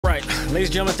Ladies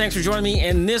and gentlemen, thanks for joining me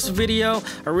in this video.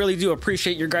 I really do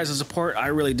appreciate your guys' support. I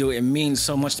really do. It means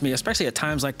so much to me, especially at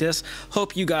times like this.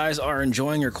 Hope you guys are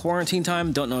enjoying your quarantine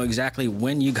time. Don't know exactly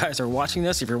when you guys are watching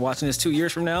this. If you're watching this 2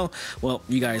 years from now, well,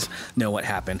 you guys know what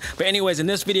happened. But anyways, in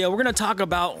this video, we're going to talk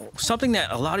about something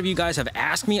that a lot of you guys have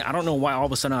asked me. I don't know why all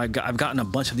of a sudden I've gotten a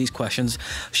bunch of these questions.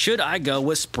 Should I go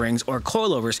with springs or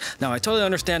coilovers? Now, I totally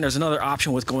understand there's another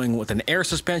option with going with an air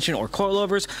suspension or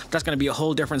coilovers. That's going to be a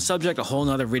whole different subject, a whole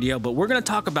nother video, but we're going to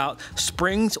talk about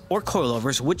springs or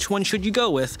coilovers. Which one should you go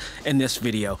with in this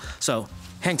video? So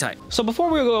hang tight. So before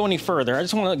we go any further, I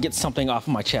just want to get something off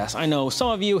of my chest. I know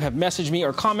some of you have messaged me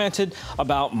or commented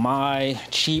about my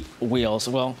cheap wheels.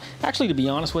 Well, actually, to be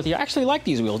honest with you, I actually like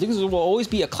these wheels. These will always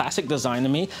be a classic design to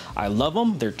me. I love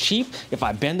them. They're cheap. If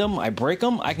I bend them, I break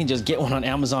them. I can just get one on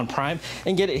Amazon Prime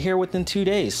and get it here within 2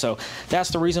 days. So that's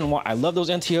the reason why I love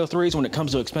those NT03s when it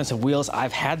comes to expensive wheels.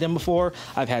 I've had them before.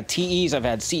 I've had TEs. I've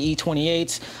had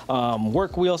CE28s,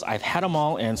 work wheels. I've had them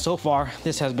all. And so far,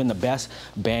 this has been the best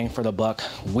bang for the buck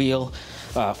wheel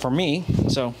for me,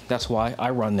 so that's why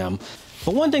I run them.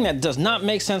 But one thing that does not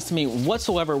make sense to me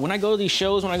whatsoever, when I go to these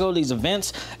shows, when I go to these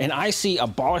events, and I see a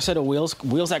baller set of wheels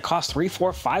that cost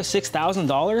 $3,000, $4,000, $5,000,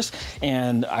 $6,000,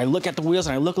 and I look at the wheels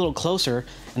and I look a little closer,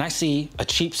 and I see a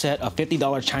cheap set of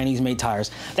 $50 Chinese-made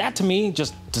tires. That to me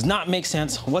just does not make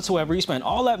sense whatsoever. You spend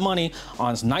all that money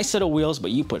on a nice set of wheels,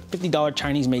 but you put $50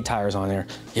 Chinese-made tires on there.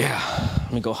 Yeah,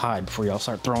 let me go hide before y'all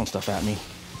start throwing stuff at me.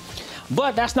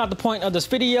 But that's not the point of this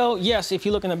video. Yes, if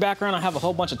you look in the background, I have a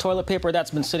whole bunch of toilet paper that's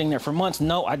been sitting there for months.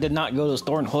 No, I did not go to the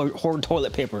store and hoard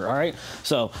toilet paper, all right?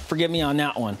 So forgive me on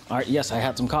that one. All right, yes, I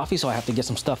had some coffee, so I have to get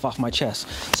some stuff off my chest.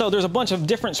 So there's a bunch of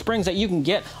different springs that you can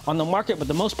get on the market, but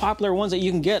the most popular ones that you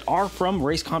can get are from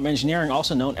Wrx Engineering,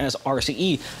 also known as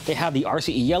RCE. They have the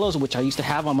RCE yellows, which I used to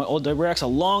have on my old Wrx a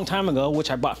long time ago,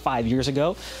 which I bought 5 years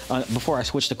ago before I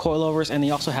switched to coilovers. And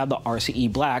they also have the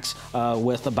RCE blacks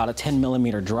with about a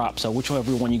 10mm drop. So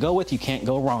whichever one you go with, you can't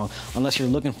go wrong unless you're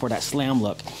looking for that slam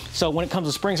look. So when it comes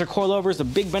to springs or coilovers, the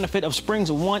big benefit of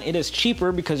springs, one, it is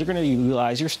cheaper because you're going to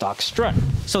utilize your stock strut.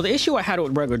 So the issue I had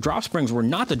with regular drop springs were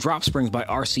not the drop springs by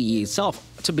RCE itself.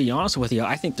 To be honest with you,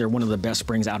 I think they're one of the best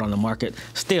springs out on the market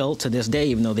still to this day,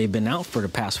 even though they've been out for the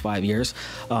past 5 years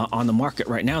on the market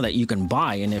right now that you can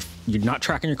buy. And if you're not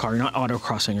tracking your car, you're not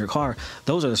autocrossing your car,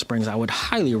 those are the springs I would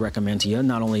highly recommend to you,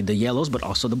 not only the yellows, but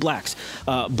also the blacks.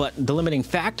 But the limiting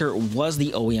factor was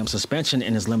the OEM suspension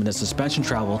and his limited suspension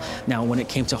travel. Now, when it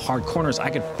came to hard corners, I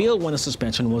could feel when the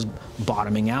suspension was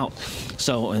bottoming out.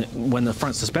 So when the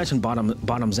front suspension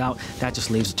bottoms out, that just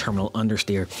leaves a terminal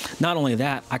understeer. Not only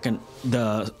that,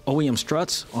 the OEM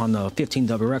struts on the 15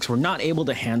 Wrx were not able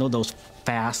to handle those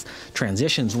fast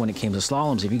transitions when it came to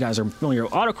slaloms. If you guys are familiar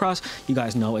with autocross, you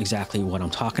guys know exactly what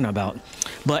I'm talking about.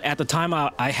 But at the time,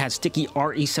 I had sticky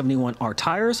RE71R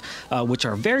tires, which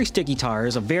are very sticky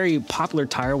tires, a very popular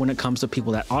tire when it comes to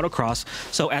people that autocross.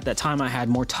 So at that time, I had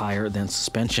more tire than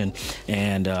suspension.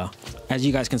 And as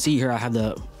you guys can see here, I have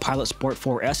the Pilot Sport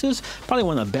 4S's, probably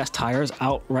one of the best tires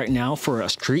out right now for a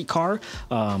street car.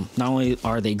 Not only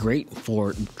are they great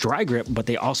for dry grip, but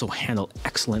they also handle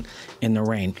excellent in the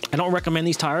rain. I don't recommend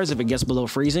these tires if it gets below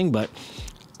freezing, but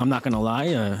I'm not gonna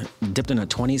lie, dipped in the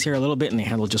 20s here a little bit and they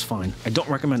handle just fine. I don't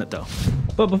recommend it though.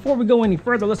 But before we go any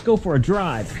further, let's go for a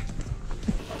drive.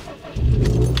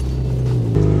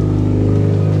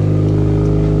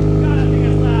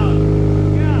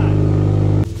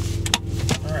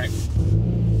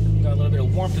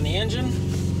 Warmth in the engine.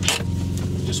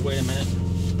 Just wait a minute.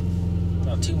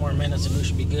 About 2 more minutes and we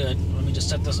should be good. Let me just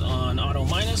set this on auto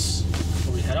minus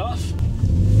before we head off.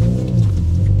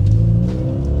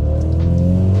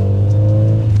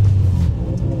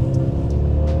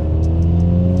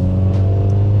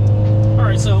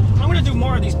 Alright, so I'm going to do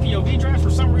more of these POV drives.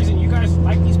 For some reason, you guys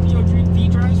like these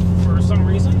POV drives for some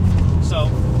reason. So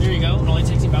there you go. It only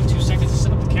takes me about 2 seconds to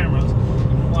set up the cameras.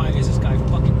 And why is this guy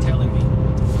fucking telling me?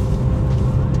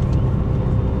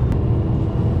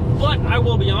 But I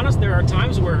will be honest, there are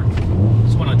times where I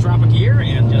just want to drop a gear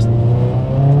and just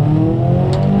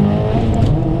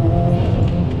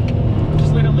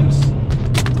let it loose.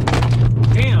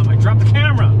 Damn, I dropped the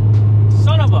camera.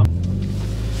 Son of a...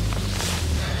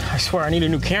 I swear I need a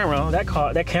new camera. That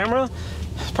camera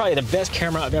is probably the best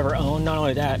camera I've ever owned. Not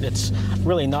only that, it's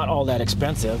really not all that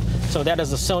expensive. So that is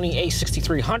the Sony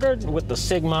a6300 with the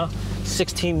Sigma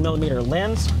 16mm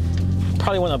lens.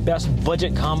 Probably one of the best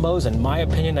budget combos in my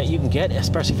opinion that you can get,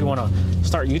 especially if you want to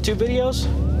start YouTube videos.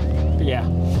 Yeah.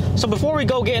 So before we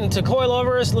go get into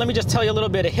coilovers, let me just tell you a little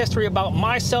bit of history about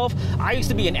myself. I used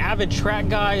to be an avid track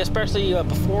guy, especially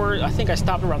before, I think I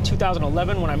stopped around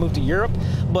 2011 when I moved to Europe.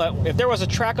 But if there was a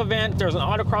track event, if there was an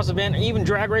autocross event, or even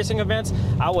drag racing events,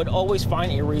 I would always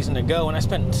find a reason to go. And I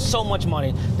spent so much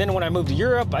money. Then when I moved to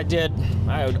Europe, I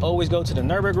would always go to the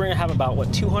Nürburgring. I have about,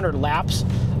 what, 200 laps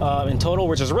in total,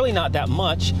 which is really not that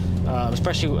much,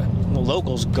 especially when the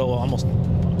locals go almost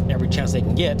every chance they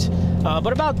can get,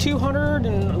 but about 200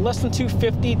 and less than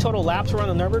 250 total laps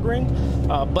around the Nürburgring.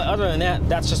 But other than that,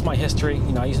 that's just my history.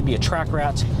 You know, I used to be a track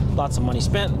rat, lots of money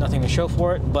spent, nothing to show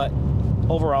for it, but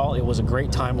overall it was a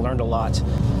great time, learned a lot.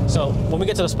 So when we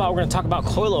get to the spot, we're going to talk about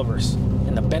coilovers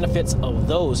and the benefits of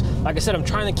those. Like I said, I'm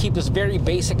trying to keep this very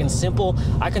basic and simple.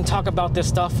 I can talk about this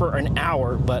stuff for an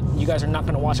hour, but you guys are not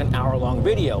going to watch an hour-long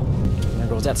video. There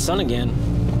goes that sun again.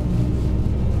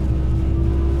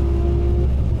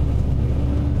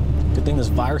 Good thing this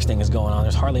virus thing is going on.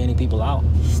 There's hardly any people out.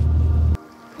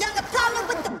 You got a problem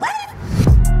with the weather?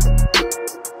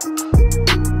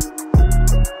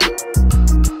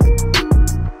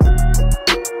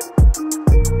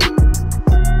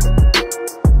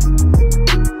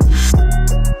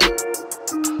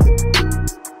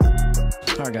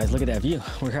 All right, guys, look at that view.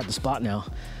 We're at the spot now.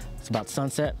 It's about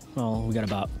sunset. Well, we got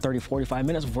about 30-45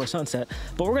 minutes before sunset,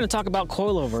 but we're going to talk about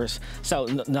coilovers. So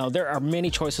now there are many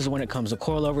choices when it comes to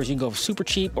coilovers. You can go super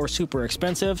cheap or super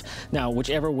expensive. Now,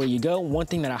 whichever way you go, one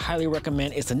thing that I highly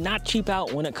recommend is to not cheap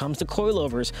out when it comes to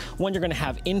coilovers. One, you're going to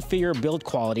have inferior build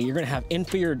quality. You're going to have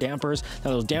inferior dampers.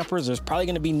 Now, those dampers, there's probably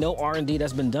going to be no R&D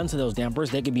that's been done to those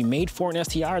dampers. They could be made for an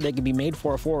STI, or they could be made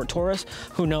for a Ford Taurus.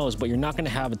 Who knows? But you're not going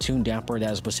to have a tuned damper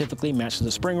that is specifically matched to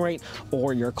the spring rate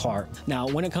or your car. Now,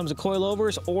 when it comes to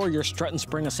coilovers or your strut and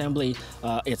spring assembly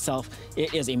itself,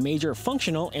 it is a major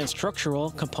functional and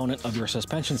structural component of your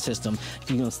suspension system.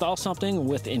 If you install something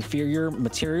with inferior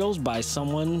materials by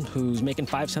someone who's making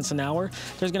 5 cents an hour,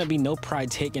 there's going to be no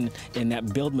pride taken in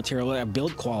that build material, that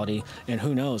build quality, and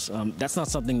who knows, that's not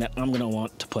something that I'm going to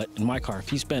want to put in my car.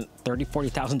 If you spent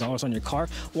 $30,000-$40,000 on your car,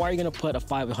 why are you going to put a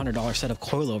 $500 set of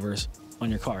coilovers on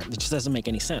your car? It just doesn't make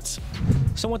any sense.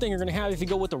 So one thing you're going to have if you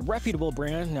go with a reputable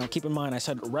brand, now keep in mind I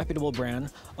said reputable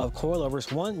brand of coilovers,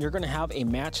 one, you're going to have a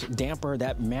match damper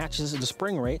that matches the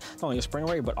spring rate, not only the spring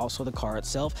rate but also the car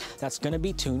itself. That's going to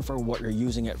be tuned for what you're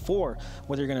using it for.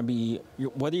 Whether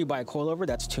you buy a coilover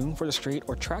that's tuned for the street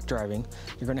or track driving,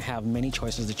 you're going to have many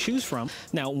choices to choose from.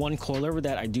 Now, one coilover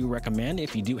that I do recommend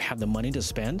if you do have the money to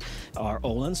spend are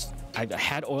Öhlins. I've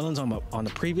had Öhlins on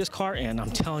the previous car, and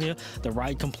I'm telling you, the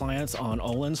ride compliance on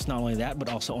Öhlins, not only that but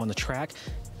also on the track,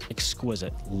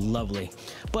 exquisite, lovely.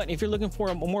 But if you're looking for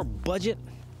a more budget,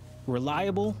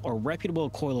 reliable, or reputable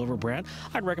coilover brand,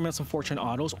 I'd recommend some Fortune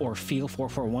Autos or Feel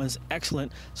 441's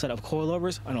excellent set of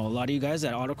coilovers. I know a lot of you guys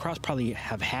at Autocross probably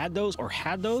have had those or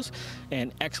had those,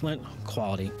 and excellent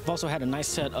quality. I've also had a nice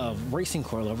set of racing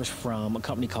coilovers from a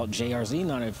company called JRZ.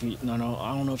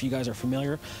 I don't know if you guys are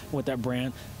familiar with that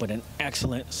brand, but an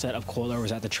excellent set of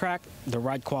coilovers at the track. The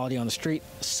ride quality on the street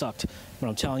sucked, but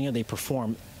I'm telling you, they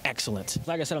perform excellent.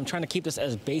 Like I said, I'm trying to keep this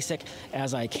as basic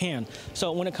as I can.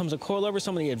 So when it comes to coilovers,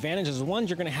 some of the advantages, one,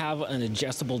 you're going to have an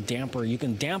adjustable damper. You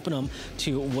can dampen them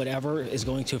to whatever is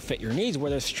going to fit your needs,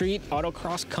 whether street,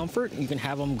 autocross, comfort. You can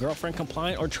have them girlfriend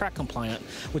compliant or track compliant,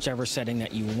 whichever setting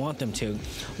that you want them to.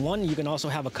 One, you can also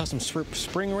have a custom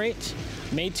spring rate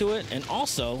made to it, and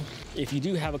also if you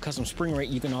do have a custom spring rate,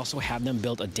 you can also have them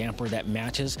build a damper that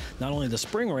matches not only the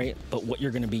spring rate, but what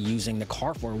you're going to be using the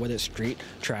car for, whether it's street,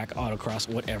 track, autocross,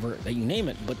 whatever that you name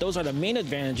it. But those are the main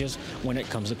advantages when it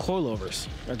comes to coilovers.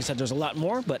 Like I said, there's a lot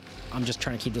more, but I'm just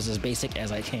trying to keep this as basic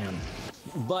as I can.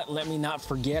 But let me not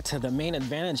forget the main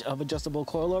advantage of adjustable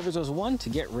coilovers is one, to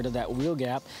get rid of that wheel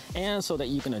gap, and so that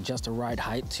you can adjust a ride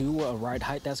height to a ride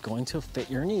height that's going to fit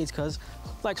your needs, because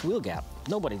who likes wheel gap?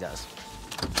 Nobody does.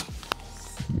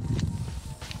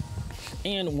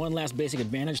 And one last basic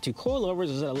advantage to coilovers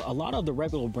is that a lot of the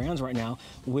reputable brands right now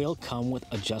will come with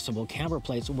adjustable camber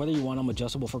plates. Whether you want them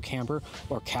adjustable for camber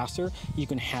or caster, you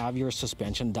can have your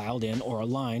suspension dialed in or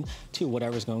aligned to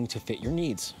whatever's going to fit your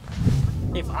needs.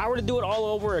 If I were to do it all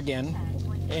over again,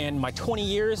 in my 20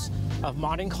 years of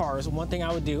modding cars, one thing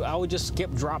I would do, I would just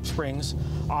skip drop springs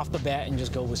off the bat and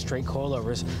just go with straight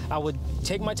coilovers. I would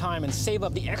take my time and save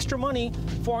up the extra money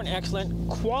for an excellent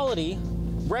quality,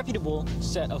 reputable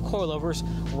set of coilovers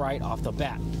right off the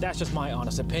bat. That's just my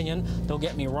honest opinion. Don't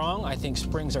get me wrong, I think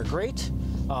springs are great,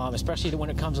 especially when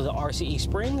it comes to the RCE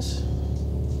springs.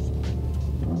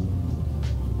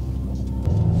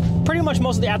 Pretty much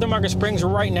most of the aftermarket springs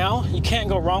right now, you can't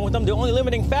go wrong with them. The only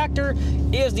limiting factor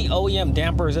is the OEM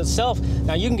dampers itself.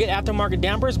 Now you can get aftermarket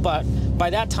dampers, but by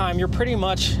that time you're pretty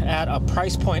much at a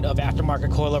price point of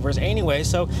aftermarket coilovers anyway,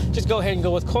 so just go ahead and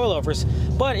go with coilovers.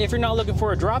 But if you're not looking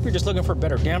for a drop, you're just looking for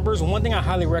better dampers, one thing I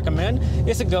highly recommend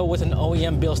is to go with an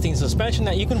OEM Bilstein suspension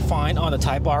that you can find on the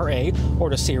Type RA or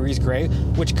the Series Gray,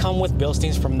 which come with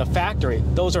Bilsteins from the factory.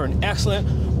 Those are an excellent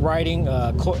riding,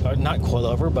 not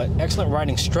coilover, but excellent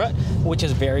riding strut, which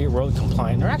is very road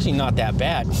compliant. They're actually not that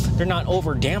bad. They're not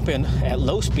over dampened at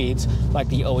low speeds like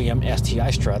the OEM STI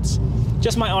struts.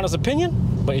 Just my honest opinion,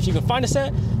 but if you can find a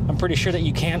set, I'm pretty sure that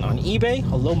you can on eBay,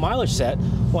 a low mileage set,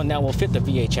 one that will fit the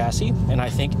V8 chassis, and I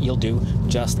think you'll do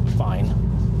just fine.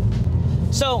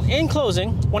 So in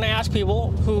closing, when I ask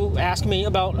people who ask me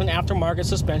about an aftermarket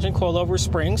suspension, coilover,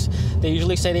 springs, they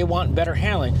usually say they want better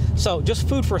handling. So just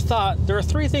food for thought, there are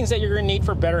 3 things that you're gonna need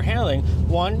for better handling.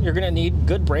 1, you're gonna need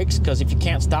good brakes, because if you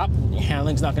can't stop,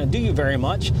 handling's not gonna do you very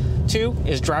much. 2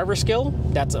 is driver skill.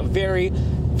 That's a very,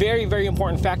 very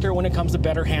important factor when it comes to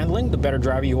better handling. The better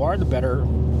driver you are, the better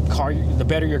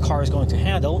your car is going to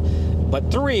handle.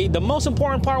 But 3, the most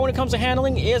important part when it comes to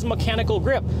handling is mechanical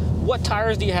grip. What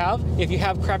tires do you have? If you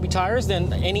have crappy tires,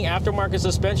 then any aftermarket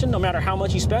suspension, no matter how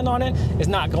much you spend on it, is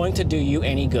not going to do you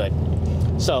any good.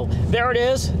 So there it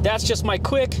is. That's just my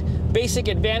quick basic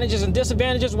advantages and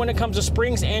disadvantages when it comes to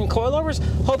springs and coilovers.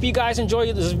 Hope you guys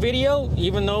enjoyed this video.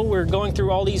 Even though we're going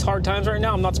through all these hard times right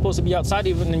now, I'm not supposed to be outside,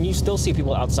 even and you still see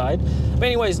people outside. But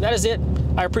anyways, that is it.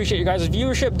 I appreciate you guys'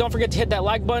 viewership. Don't forget to hit that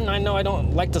like button. I know I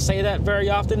don't like to say that very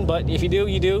often, but if you do,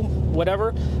 you do.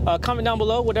 Whatever. Comment down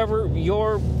below whatever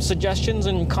your suggestions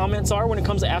and comments are when it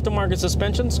comes to aftermarket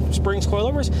suspensions, springs,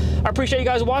 coilovers. I appreciate you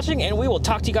guys watching, and we will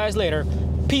talk to you guys later.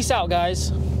 Peace out,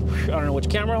 guys. I don't know which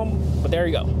camera, but there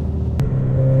you go.